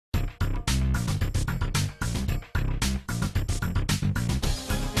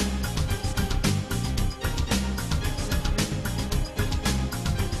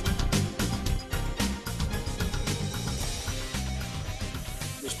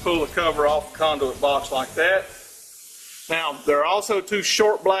pull the cover off the conduit box like that. Now, there are also two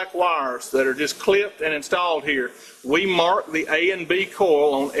short black wires that are just clipped and installed here. We mark the A and B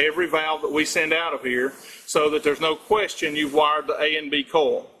coil on every valve that we send out of here so that there's no question you've wired the A and B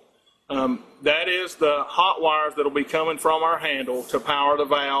coil. That is the hot wires that will be coming from our handle to power the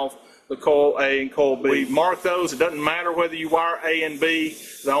valve, the coil A and coil B. We mark those. It doesn't matter whether you wire A and B.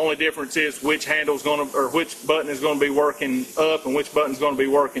 The only difference is which handle's going to, or which button is going to be working up and which button is going to be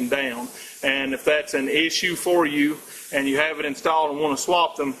working down. And if that's an issue for you and you have it installed and want to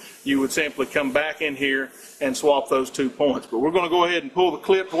swap them, you would simply come back in here and swap those 2 points. But we're going to go ahead and pull the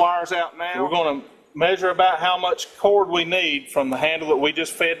clipped wires out now. We're going to measure about how much cord we need from the handle that we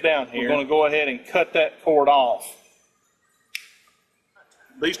just fed down here. We're going to go ahead and cut that cord off.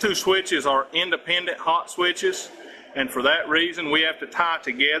 These two switches are independent hot switches, and for that reason we have to tie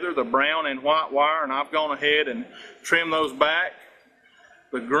together the brown and white wire, and I've gone ahead and trimmed those back.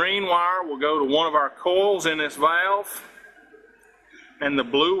 The green wire will go to one of our coils in this valve, and the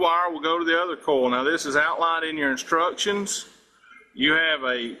blue wire will go to the other coil. Now this is outlined in your instructions. You have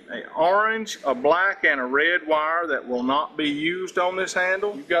a orange, a black, and a red wire that will not be used on this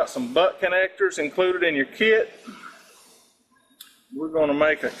handle. You've got some butt connectors included in your kit. We're going to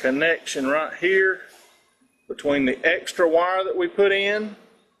make a connection right here between the extra wire that we put in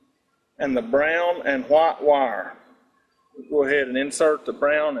and the brown and white wire. We'll go ahead and insert the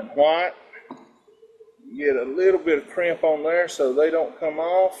brown and white. Get a little bit of crimp on there so they don't come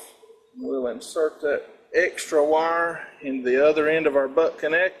off. We'll insert that extra wire into the other end of our butt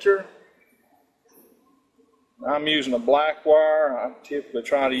connector. I'm using a black wire. I typically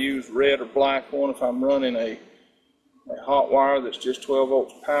try to use red or black one if I'm running a hot wire that's just 12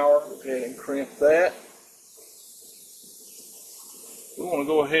 volts power. Go ahead and crimp that. We want to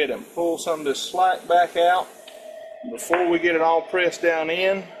go ahead and pull some of this slack back out. Before we get it all pressed down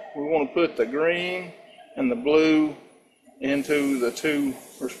in, we want to put the green and the blue into the two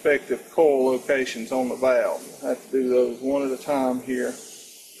respective coil locations on the valve. I have to do those one at a time here.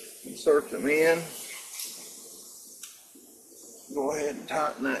 Insert them in. Go ahead and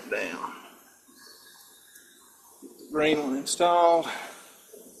tighten that down. Get the green one installed.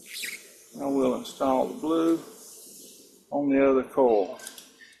 I will install the blue on the other coil.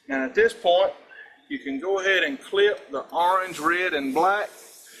 Now at this point, you can go ahead and clip the orange, red, and black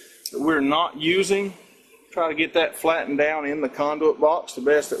that we're not using. Try to get that flattened down in the conduit box the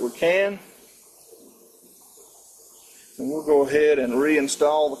best that we can. And we'll go ahead and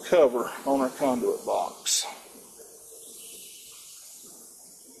reinstall the cover on our conduit box.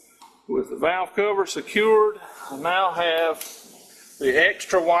 With the valve cover secured, I now have the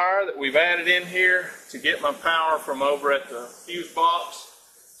extra wire that we've added in here to get my power from over at the fuse box.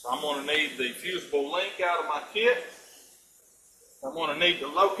 So I'm going to need the fusible link out of my kit. I'm going to need to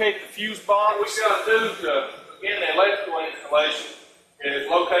locate the fuse box. What we've got to do to begin the electrical installation is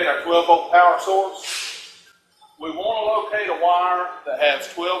locate our 12 volt power source. We want to locate a wire that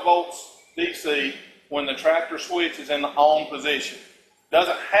has 12 volts DC when the tractor switch is in the on position.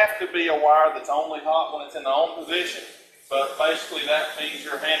 Doesn't have to be a wire that's only hot when it's in the on position, but basically that means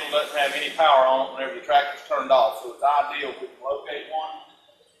your handle doesn't have any power on it whenever the tractor's turned off. So it's ideal if we can locate one.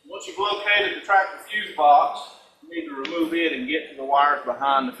 Once you've located the tractor fuse box, you need to remove it and get to the wires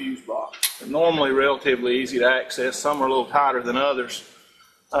behind the fuse box. They're normally relatively easy to access. Some are a little tighter than others.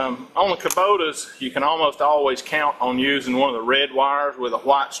 On the Kubotas, you can almost always count on using one of the red wires with a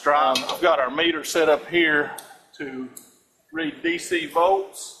white stripe. I've got our meter set up here to read DC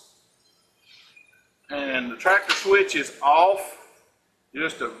volts, and the tractor switch is off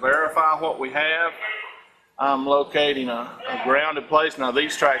just to verify what we have. I'm locating a grounded place. Now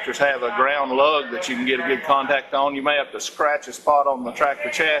these tractors have a ground lug that you can get a good contact on. You may have to scratch a spot on the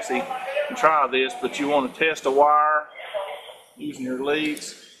tractor chassis and try this, but you want to test a wire using your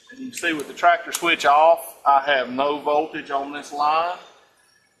leads. And you can see with the tractor switch off, I have no voltage on this line.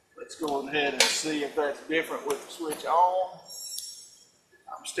 Let's go ahead and see if that's different with the switch on.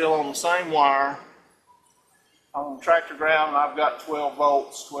 I'm still on the same wire. I'm on tractor ground and I've got 12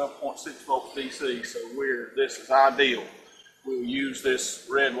 volts, 12.6 volts DC, so this is ideal. We'll use this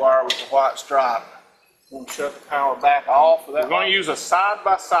red wire with the white stripe. We'll shut the power back off. We're going to use a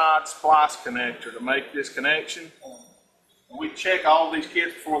side-by-side splice connector to make this connection. We check all these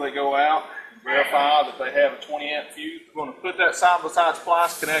kits before they go out and verify that they have a 20 amp fuse. We're going to put that side-by-side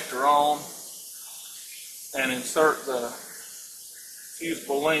splice connector on and insert the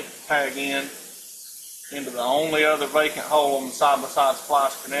fusible link tag into the only other vacant hole on the side-by-side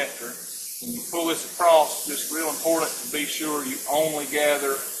splice connector. When you pull this across, it's real important to be sure you only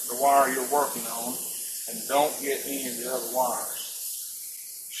gather the wire you're working on and don't get any of the other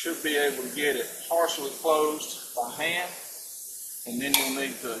wires. should be able to get it partially closed by hand, and then you'll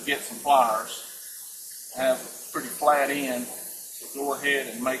need to get some pliers. Have a pretty flat end, so go ahead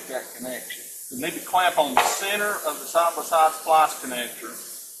and make that connection. You need to clamp on the center of the side-by-side splice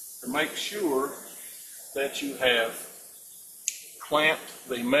connector to make sure that you have clamped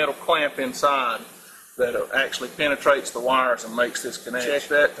the metal clamp inside that actually penetrates the wires and makes this connection. Check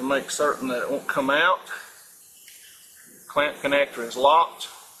that to make certain that it won't come out. Clamp connector is locked.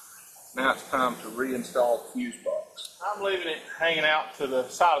 Now it's time to reinstall the fuse box. I'm leaving it hanging out to the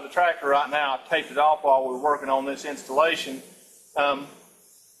side of the tractor right now. I taped it off while we were working on this installation.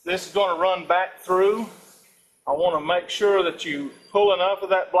 This is going to run back through. I want to make sure that you pull enough of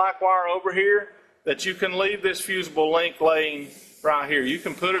that black wire over here that you can leave this fusible link laying right here. You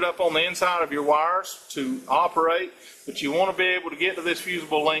can put it up on the inside of your wires to operate, but you want to be able to get to this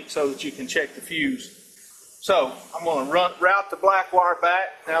fusible link so that you can check the fuse. So I'm going to route the black wire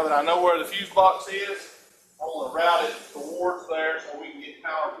back. Now that I know where the fuse box is, I want to route it towards there so we can get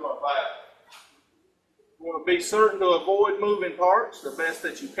power to our valve. You want to be certain to avoid moving parts the best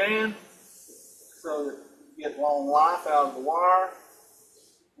that you can so that you get long life out of the wire.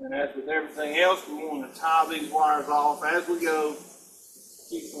 And as with everything else, we want to tie these wires off as we go,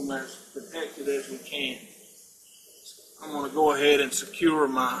 keep them as protected as we can. I'm going to go ahead and secure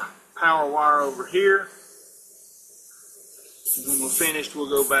my power wire over here. And when we're finished, we'll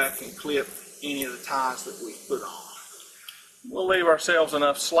go back and clip any of the ties that we put on. We'll leave ourselves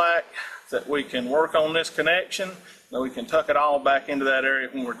enough slack that we can work on this connection, and we can tuck it all back into that area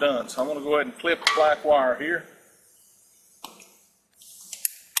when we're done. So I'm going to go ahead and clip the black wire here.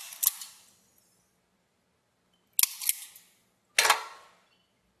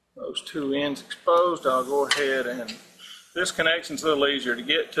 Those two ends exposed, I'll go ahead and, this connection's a little easier to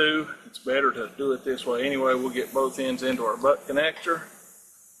get to. It's better to do it this way anyway. We'll get both ends into our butt connector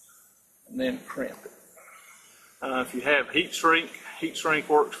and then crimp it. If you have heat shrink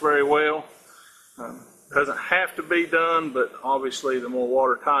works very well. Doesn't have to be done, but obviously the more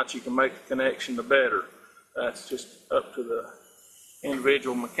watertight you can make the connection, the better. That's just up to the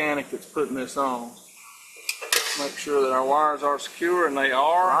individual mechanic that's putting this on. Make sure that our wires are secure, and they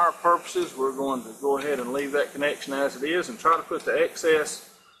are. For our purposes, we're going to go ahead and leave that connection as it is and try to put the excess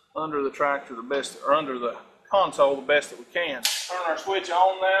under the tractor the best, or under the console the best that we can. Turn our switch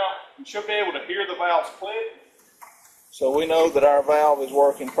on now. You should be able to hear the valves click, so we know that our valve is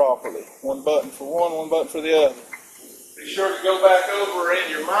working properly. One button for one button for the other. Be sure to go back over in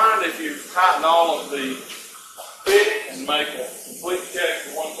your mind if you've tightened all of the fitting and make a complete check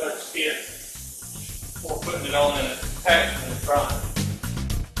for one touch kit before putting it on in a pack and trying.